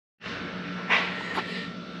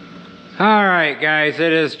All right, guys,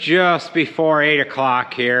 it is just before 8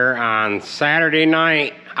 o'clock here on Saturday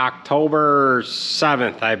night, October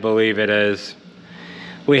 7th, I believe it is.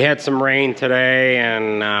 We had some rain today,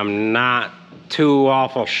 and I'm not too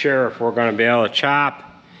awful sure if we're going to be able to chop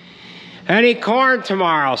any corn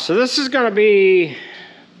tomorrow. So this is going to be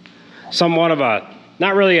somewhat of a,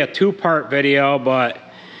 not really a two-part video, but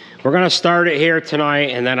we're going to start it here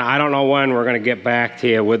tonight, and then I don't know when we're going to get back to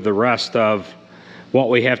you with the rest of what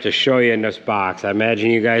we have to show you in this box. I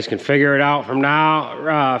imagine you guys can figure it out from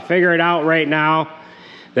now, figure it out right now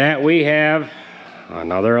that we have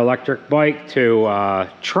another electric bike to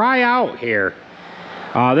try out here.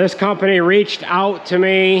 This company reached out to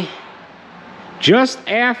me just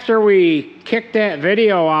after we kicked that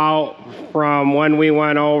video out from when we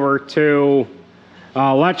went over to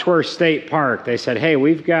Letchworth State Park. They said, hey,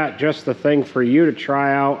 we've got just the thing for you to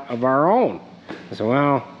try out of our own. I said,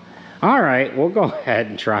 well, all right, we'll go ahead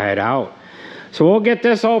and try it out. So we'll get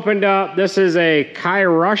this opened up. This is a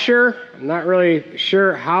Cyrusher. I'm not really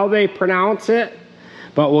sure how they pronounce it,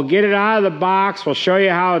 but we'll get it out of the box. We'll show you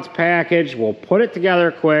how it's packaged. We'll put it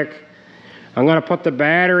together quick. I'm gonna put the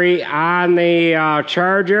battery on the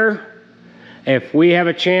charger. If we have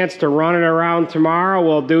a chance to run it around tomorrow,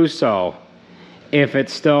 we'll do so. If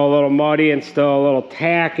it's still a little muddy and still a little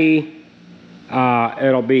tacky,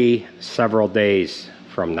 it'll be several days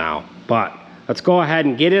from now. But let's go ahead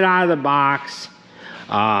and get it out of the box.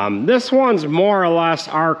 This one's more or less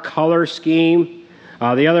our color scheme.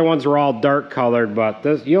 The other ones were all dark colored, but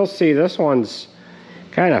this, you'll see this one's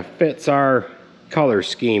kind of fits our color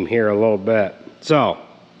scheme here a little bit. So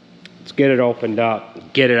let's get it opened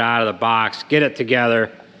up, get it out of the box, get it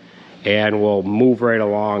together, and we'll move right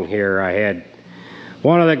along here. I had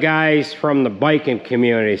one of the guys from the biking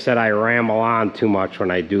community said I ramble on too much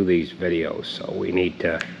when I do these videos, so we need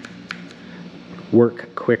to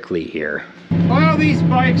work quickly here. Well, these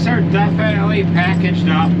bikes are definitely packaged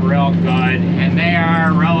up real good, and they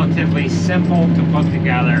are relatively simple to put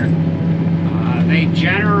together. They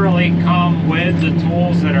generally come with the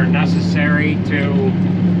tools that are necessary to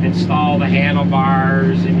install the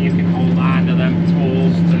handlebars, and you can hold on to them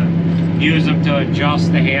tools to use them to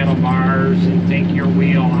adjust the handlebars and take your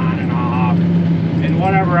wheel on and off and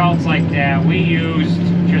whatever else like that. We used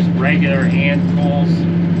just regular hand tools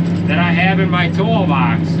that I have in my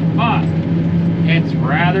toolbox, but it's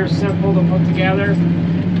rather simple to put together.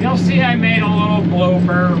 You'll see I made a little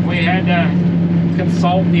blooper. We had to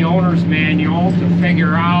consult the owner's manual to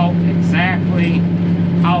figure out exactly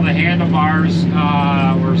how the handlebars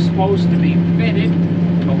were supposed to be fitted,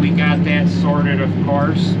 but we got that sorted, of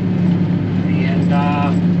course.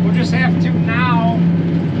 And we'll just have to now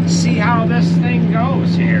see how this thing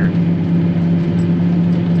goes here.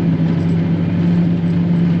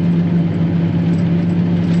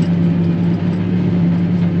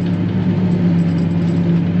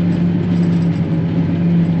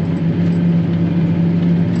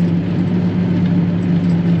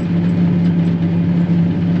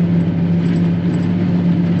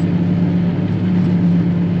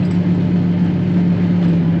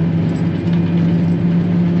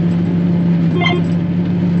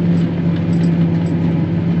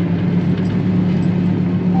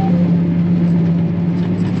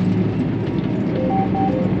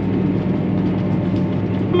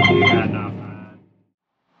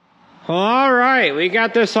 All right, we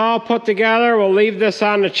got this all put together. We'll leave this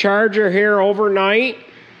on the charger here overnight,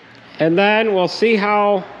 and then we'll see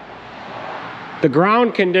how the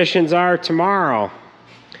ground conditions are tomorrow.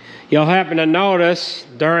 You'll happen to notice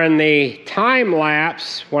during the time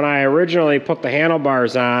lapse when I originally put the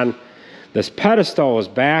handlebars on, this pedestal was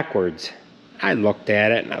backwards. I looked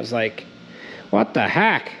at it and I was like, what the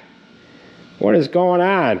heck? What is going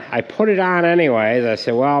on? I put it on anyways. I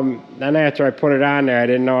said, well, then after I put it on there, I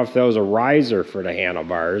didn't know if there was a riser for the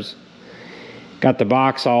handlebars. Got the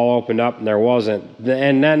box all opened up and there wasn't.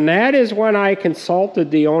 And then that is when I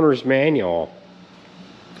consulted the owner's manual.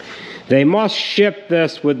 They must ship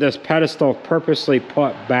this with this pedestal purposely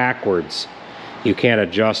put backwards. You can't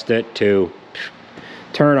adjust it to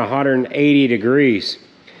turn 180 degrees.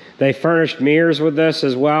 They furnished mirrors with this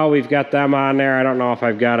as well. We've got them on there. I don't know if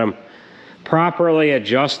I've got them properly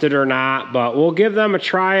adjusted or not, but we'll give them a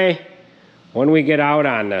try when we get out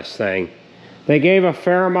on this thing. They gave a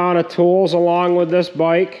fair amount of tools along with this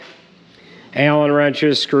bike. Allen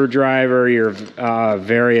wrenches, screwdriver, your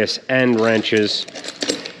various end wrenches.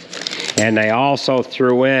 And they also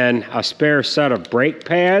threw in a spare set of brake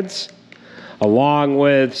pads along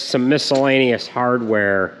with some miscellaneous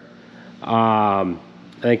hardware. I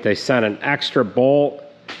think they sent an extra bolt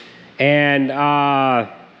and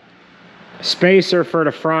spacer for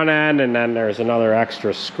the front end, and then there's another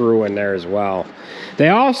extra screw in there as well. They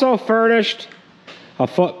also furnished a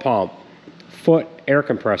foot pump, foot air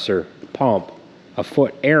compressor pump, a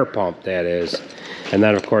foot air pump that is. And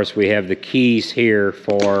then of course we have the keys here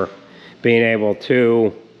for being able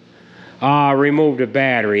to remove the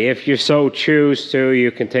battery. If you so choose to,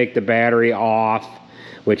 you can take the battery off,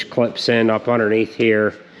 which clips in up underneath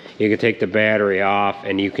here. You can take the battery off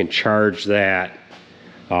and you can charge that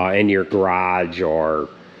in your garage or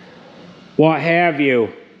what have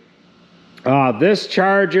you. This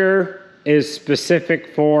charger is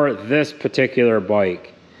specific for this particular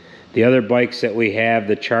bike. The other bikes that we have,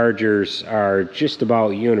 the chargers are just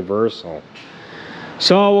about universal.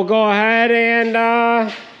 So we'll go ahead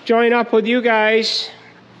and join up with you guys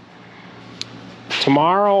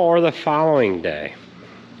tomorrow or the following day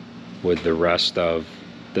with the rest of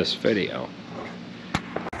this video.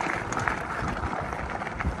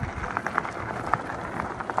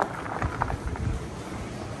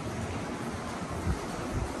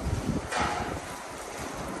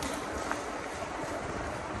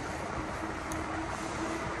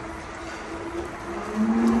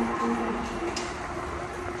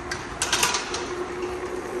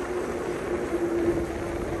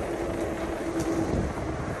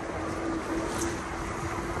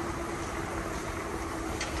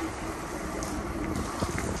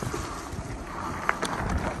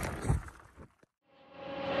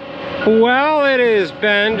 Well, it has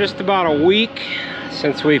been just about a week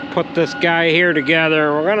since we've put this guy here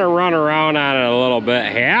together. We're gonna run around on it a little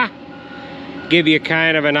bit here, give you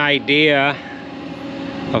kind of an idea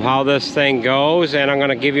of how this thing goes, and I'm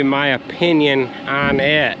gonna give you my opinion on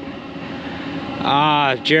it.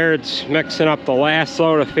 Jared's mixing up the last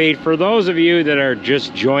load of feed. For those of you that are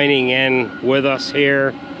just joining in with us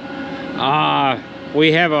here,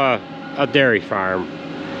 we have a dairy farm.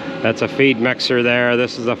 That's a feed mixer there.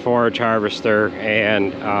 This is a forage harvester,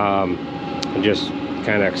 and I'll just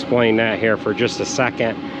kind of explain that here for just a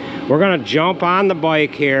second. We're gonna jump on the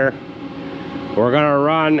bike here. We're gonna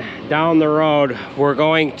run down the road. We're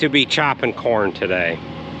going to be chopping corn today.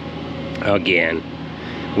 Again,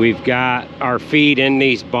 we've got our feed in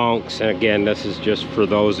these bunks, and again, this is just for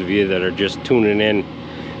those of you that are just tuning in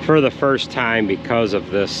for the first time because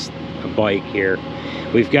of this bike here.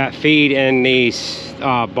 We've got feed in these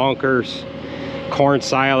bunkers, corn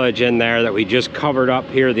silage in there that we just covered up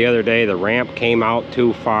here the other day. The ramp came out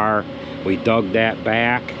too far. We dug that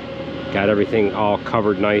back, got everything all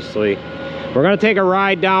covered nicely. We're gonna take a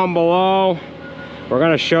ride down below. We're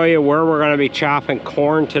gonna show you where we're gonna be chopping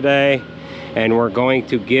corn today, and we're going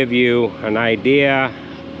to give you an idea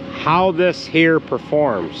how this here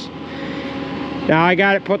performs. Now, I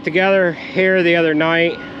got it put together here the other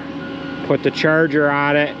night, put the charger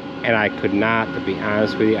on it, and I could not, to be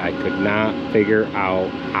honest with you, I could not figure out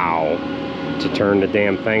how to turn the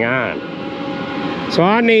damn thing on. So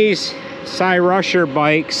on these Cyrusher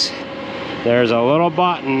bikes, there's a little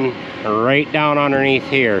button right down underneath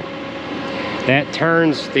here that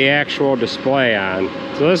turns the actual display on.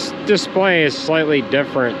 So this display is slightly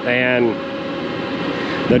different than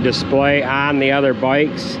the display on the other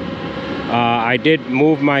bikes. I did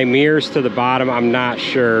move my mirrors to the bottom. I'm not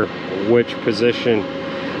sure which position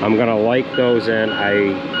I'm gonna like those in. I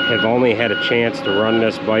have only had a chance to run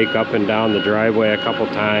this bike up and down the driveway a couple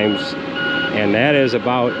times, and that is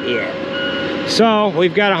about it. So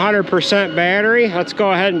we've got 100% battery. Let's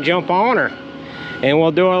go ahead and jump on her, and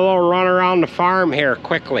we'll do a little run around the farm here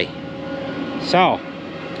quickly. So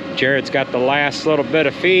Jared's got the last little bit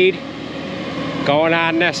of feed going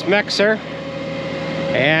on this mixer,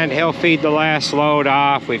 and he'll feed the last load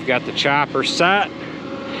off. We've got the chopper set.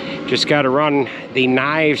 Just got to run the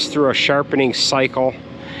knives through a sharpening cycle,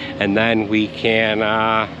 and then we can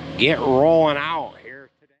get rolling out here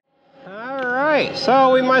today. All right,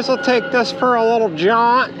 so we might as well take this for a little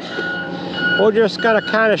jaunt. We're just gonna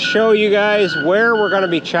kind of show you guys where we're gonna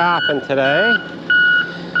be chopping today.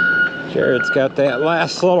 Jared's got that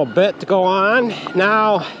last little bit to go on.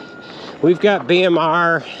 Now, we've got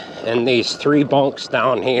BMR and these 3 bunks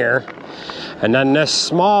down here, and then this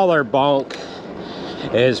smaller bunk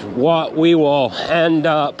is what we will end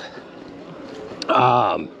up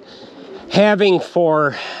having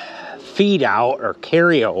for feed out or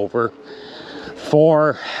carryover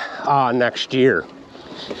for next year.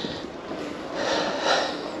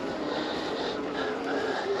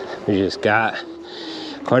 We just got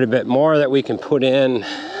quite a bit more that we can put in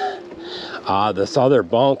this other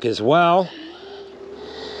bunk as well.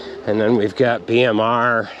 And then we've got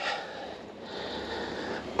BMR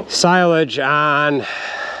silage on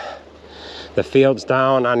The field's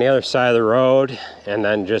down on the other side of the road, and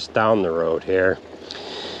then just down the road here.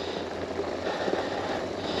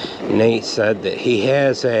 Nate said that he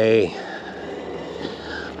has a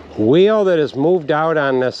wheel that is moved out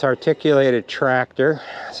on this articulated tractor,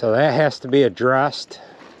 so that has to be addressed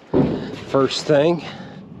first thing.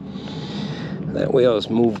 That wheel is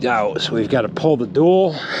moved out, so we've got to pull the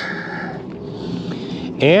dual,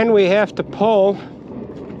 and we have to pull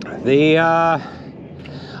the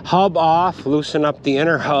hub off, loosen up the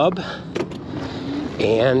inner hub,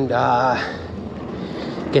 and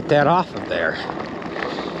get that off of there.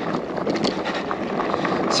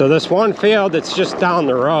 So this one field that's just down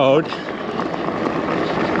the road,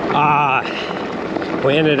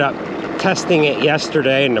 we ended up testing it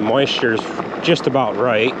yesterday, and the moisture's just about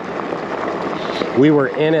right. We were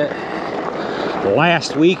in it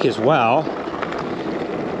last week as well.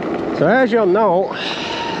 So as you'll note,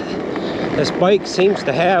 this bike seems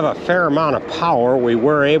to have a fair amount of power. We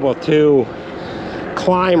were able to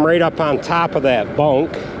climb right up on top of that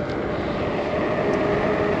bunk.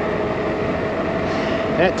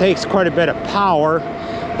 That takes quite a bit of power.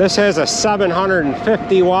 This has a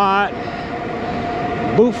 750 watt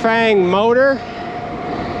Bufang motor,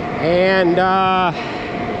 and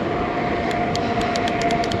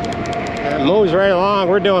it moves right along.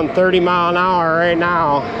 We're doing 30 mile an hour right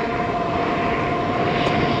now.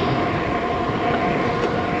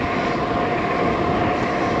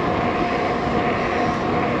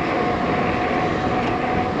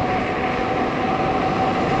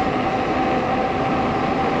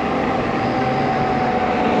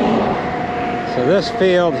 So this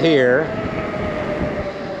field here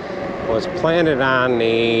was planted on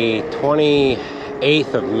the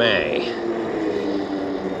 28th of May,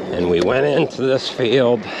 and we went into this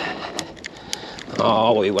field,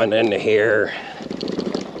 we went into here,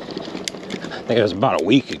 I think it was about a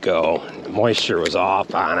week ago. The moisture was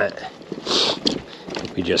off on it.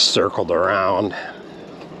 We just circled around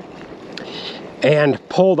and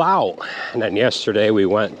pulled out, and then yesterday we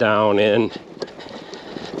went down in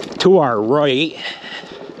to our right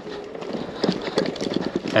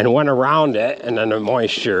and went around it, and then the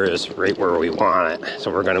moisture is right where we want it.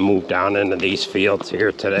 So we're going to move down into these fields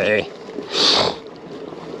here today.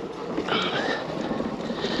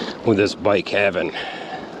 With this bike having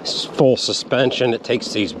full suspension, it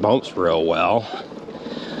takes these bumps real well.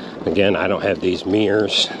 Again, I don't have these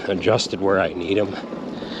mirrors adjusted where I need them.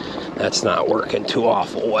 That's not working too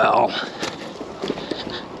awful well.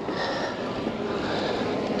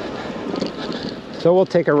 So we'll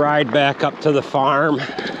take a ride back up to the farm,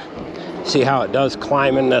 see how it does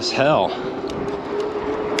climbing this hill.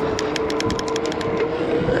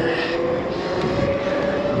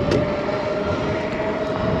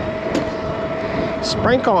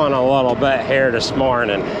 Sprinkling a little bit here this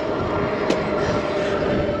morning.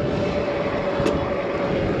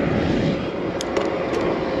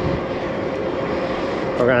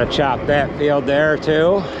 We're gonna chop that field there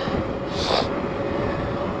too.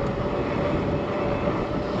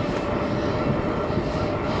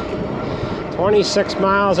 "26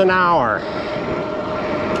 miles an hour.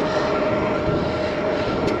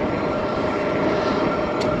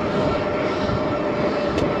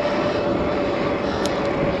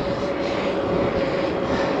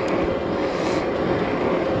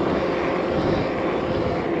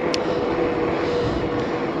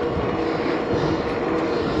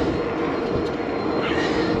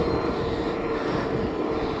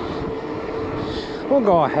 We'll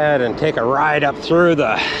go ahead and take a ride up through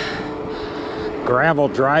the gravel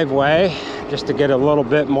driveway just to get a little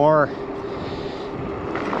bit more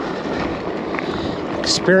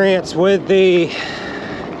experience with the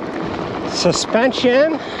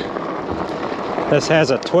suspension. This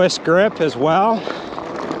has a twist grip as well.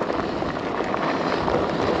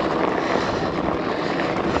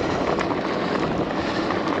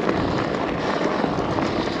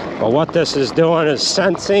 But what this is doing is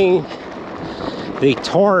sensing the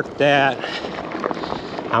torque that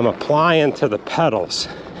I'm applying to the pedals.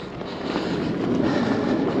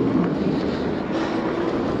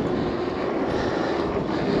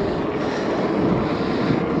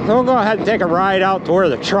 So we'll go ahead and take a ride out to where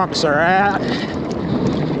the trucks are at.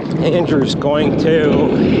 Andrew's going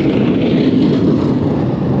to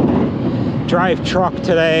drive truck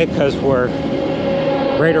today because we're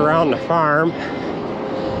right around the farm.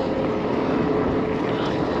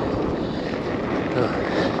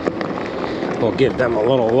 We'll give them a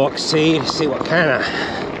little look-see to see what kind of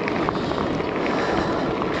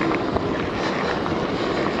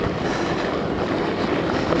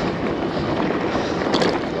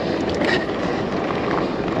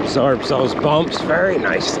absorbs those bumps very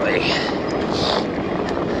nicely.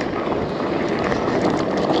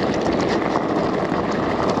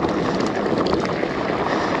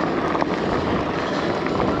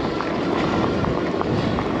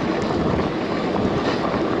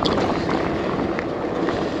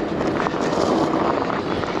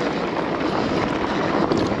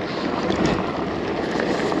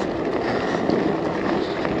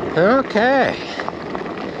 Okay.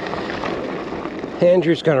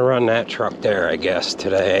 Andrew's gonna run that truck there, I guess,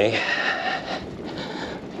 today.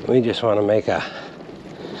 We just want to make a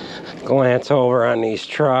glance over on these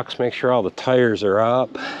trucks, make sure all the tires are up.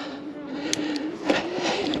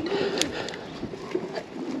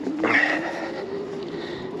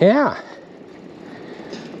 Yeah.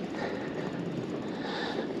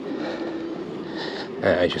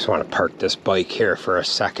 I just want to park this bike here for a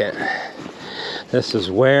second. This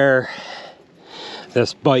is where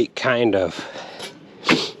this bike kind of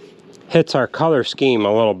hits our color scheme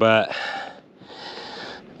a little bit.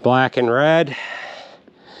 Black and red.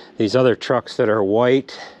 These other trucks that are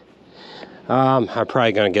white. I'm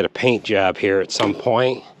probably going to get a paint job here at some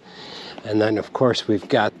point. And then of course we've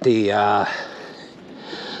got the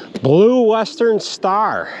blue Western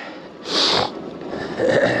Star.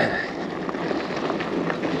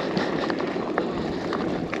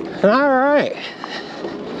 All right.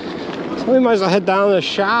 So we might as well head down to the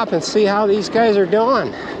shop and see how these guys are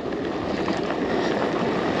doing.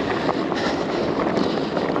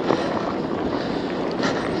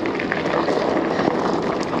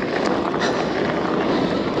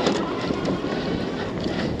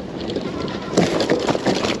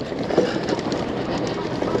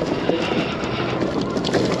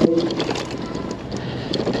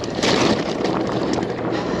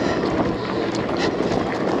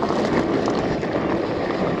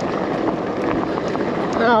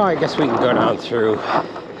 Oh, I guess we can go down through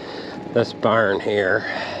this barn here.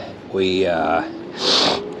 We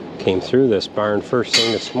came through this barn first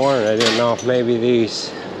thing this morning. I didn't know if maybe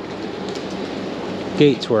these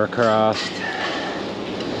gates were crossed.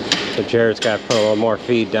 So Jared's got to put a little more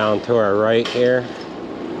feed down to our right here.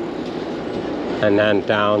 And then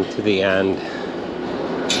down to the end.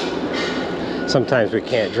 Sometimes we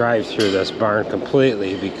can't drive through this barn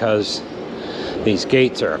completely because these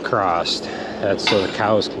gates are crossed. That's so the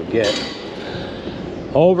cows can get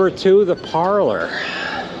over to the parlor.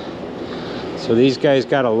 So these guys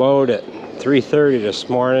got a load at 3:30 this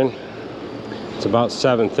morning. It's about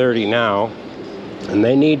 7:30 now, and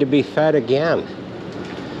they need to be fed again.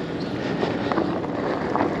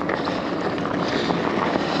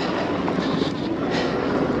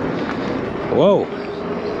 Whoa,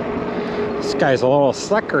 this guy's a little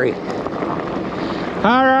slickery.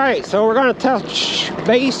 All right, so we're gonna touch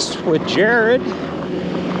base with Jared.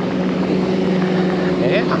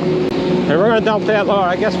 Yeah, and we're gonna dump that load.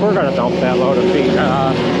 I guess we're gonna dump that load of feed.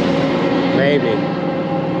 Maybe.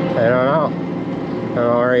 I don't know. I don't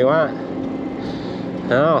know where he went.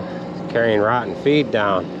 No, carrying rotten feed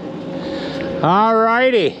down. All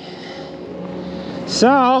righty.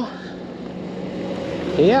 So,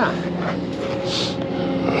 yeah.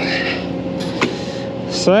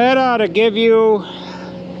 So that ought to give you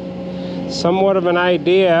somewhat of an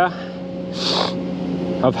idea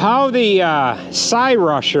of how the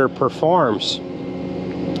Cyrusher performs.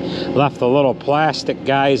 Left the little plastic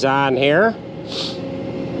guys on here.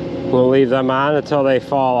 We'll leave them on until they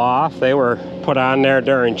fall off. They were put on there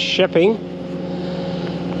during shipping.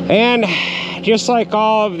 And just like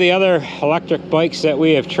all of the other electric bikes that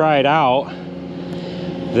we have tried out,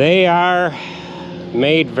 they are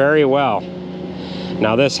made very well.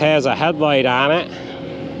 Now this has a headlight on it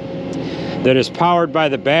that is powered by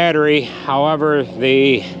the battery. However,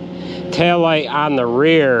 the taillight on the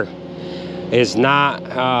rear is not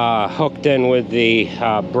hooked in with the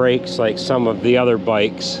brakes like some of the other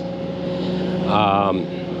bikes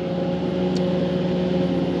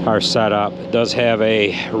are set up. It does have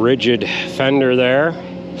a rigid fender there.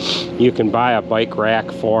 You can buy a bike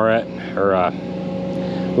rack for it, or a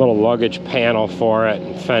little luggage panel for it,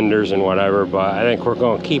 and fenders and whatever, but I think we're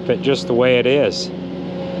going to keep it just the way it is.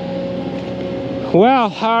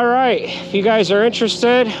 Well, all right, if you guys are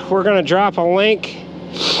interested, we're going to drop a link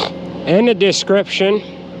in the description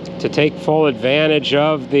to take full advantage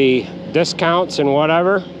of the discounts and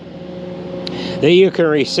whatever that you can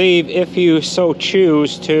receive if you so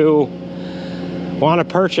choose to want to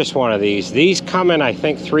purchase one of these. These come in, I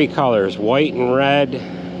think, 3 colors: white and red,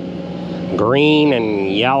 green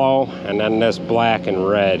and yellow, and then this black and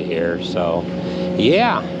red here. So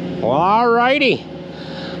yeah, well, alrighty,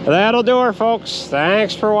 that'll do it, folks.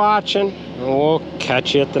 Thanks for watching, and we'll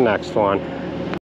catch you at the next one.